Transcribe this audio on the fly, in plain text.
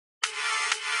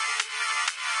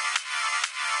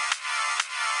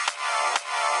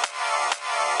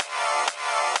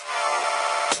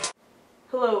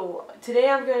Hello, today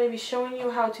I'm going to be showing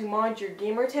you how to mod your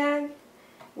Gamertag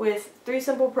with 3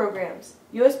 simple programs: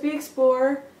 USB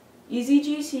Explorer,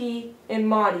 EasyGT, and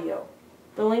Modio.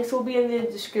 The links will be in the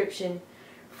description.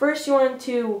 First, you want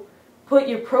to put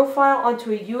your profile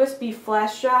onto a USB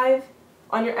flash drive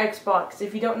on your Xbox.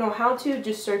 If you don't know how to,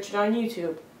 just search it on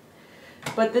YouTube.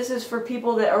 But this is for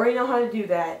people that already know how to do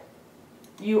that.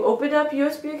 You open up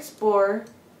USB Explorer,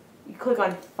 you click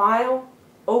on File,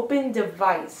 Open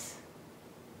Device,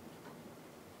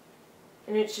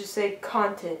 and it should say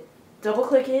Content. Double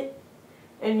click it,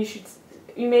 and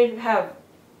you may have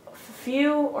a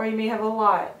few or you may have a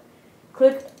lot.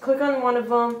 Click on one of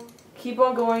them, keep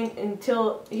on going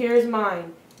until, here's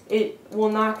mine, it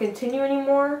will not continue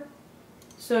anymore.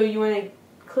 So you want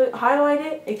to highlight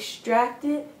it, extract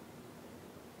it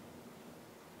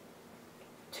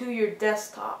to your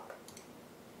desktop.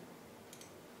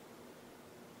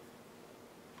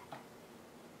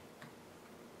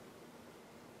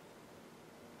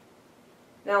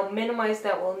 Now minimize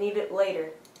that, we'll need it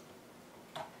later.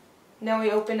 Now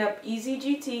we open up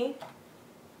EasyGT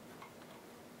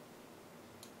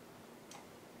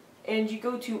and you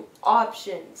go to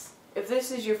Options. If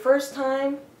this is your first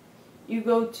time, you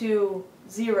go to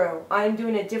 0. I'm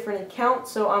doing a different account,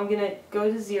 so I'm going to go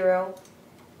to 0.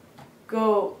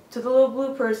 Go to the little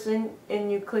blue person and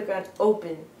you click on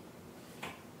Open.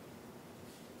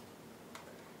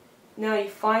 Now you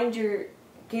find your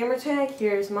Gamertag,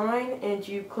 here's mine, and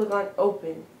you click on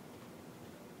Open.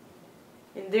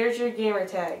 And there's your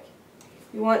Gamertag.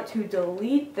 You want to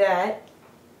delete that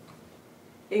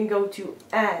and go to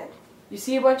Add. You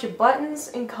see a bunch of buttons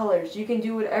and colors. You can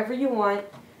do whatever you want,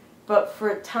 but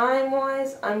for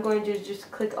time-wise, I'm going to just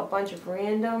click a bunch of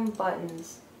random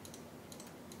buttons.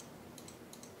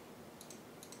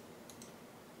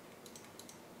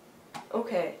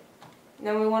 Okay.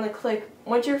 Now we want to click,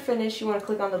 once you're finished, you want to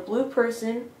click on the blue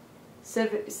person,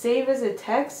 save as a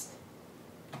text,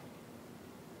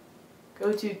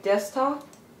 go to desktop,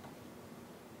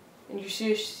 and you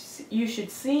should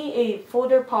see a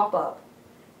folder pop up.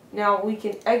 Now we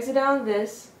can exit out of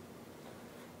this.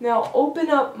 Now open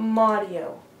up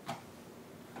Modio.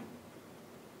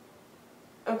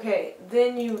 Okay,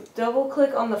 then you double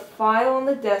click on the file on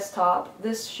the desktop.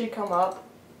 This should come up.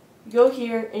 Go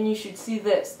here and you should see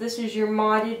this. This is your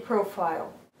modded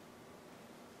profile.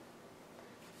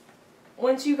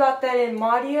 Once you got that in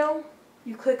Modio,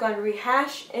 you click on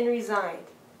Rehash and Resigned.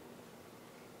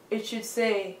 It should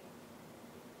say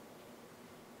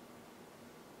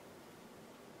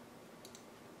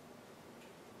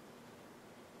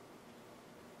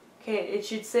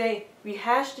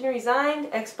Rehashed and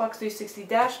Resigned, Xbox 360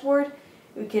 dashboard.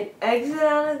 You can exit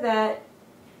out of that.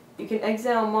 You can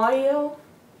exit out Modio.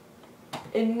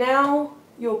 And now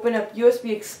you open up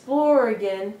USB Explorer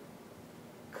again,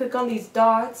 click on these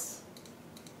dots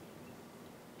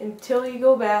until you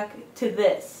go back to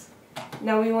this.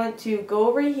 Now we want to go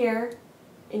over here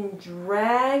and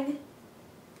drag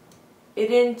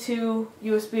it into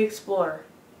USB Explorer.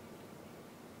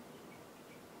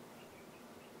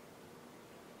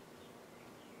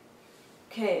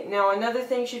 Okay, now another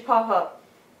thing should pop up.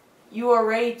 You are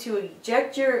ready to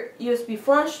eject your USB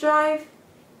flash drive,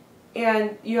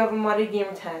 and you have a modded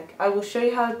Gamertag. I will show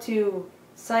you how to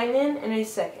sign in a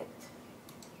second.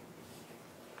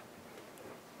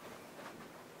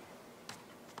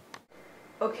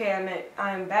 Okay,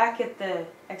 I'm back at the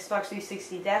Xbox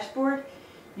 360 dashboard.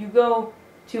 You go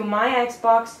to My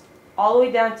Xbox all the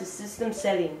way down to System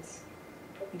Settings.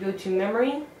 You go to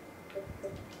Memory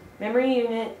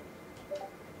Unit,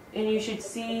 and you should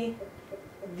see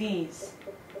these.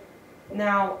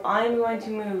 Now I'm going to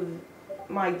move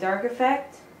my dark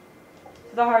effect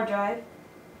to the hard drive,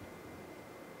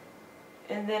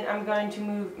 and then I'm going to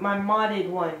move my modded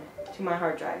one to my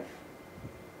hard drive.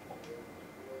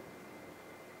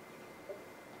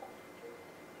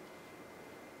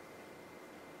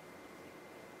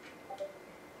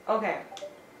 Okay,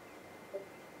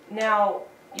 now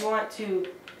you want to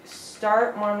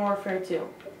start Modern Warfare 2.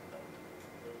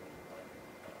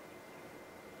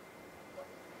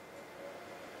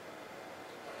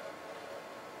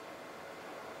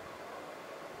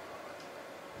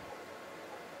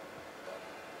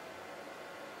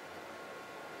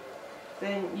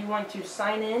 Then you want to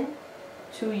sign in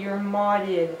to your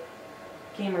modded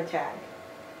Gamertag.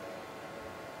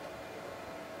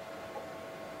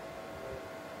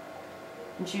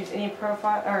 And choose any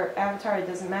profile or avatar, it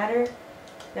doesn't matter.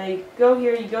 Now you go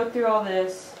here, you go through all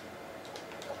this.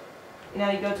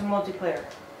 Now you go to multiplayer.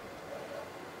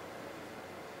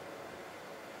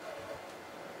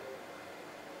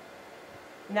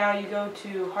 Now you go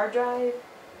to hard drive,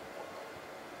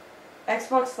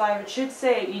 Xbox Live, it should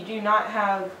say you do not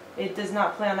have, it does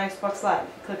not play on Xbox Live.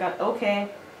 Click on OK,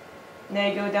 and then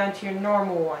you go down to your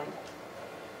normal one.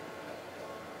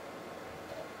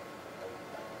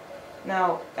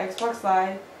 Now, Xbox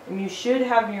Live, and you should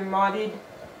have your modded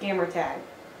gamertag.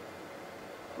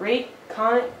 Rate,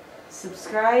 comment,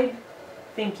 subscribe.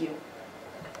 Thank you.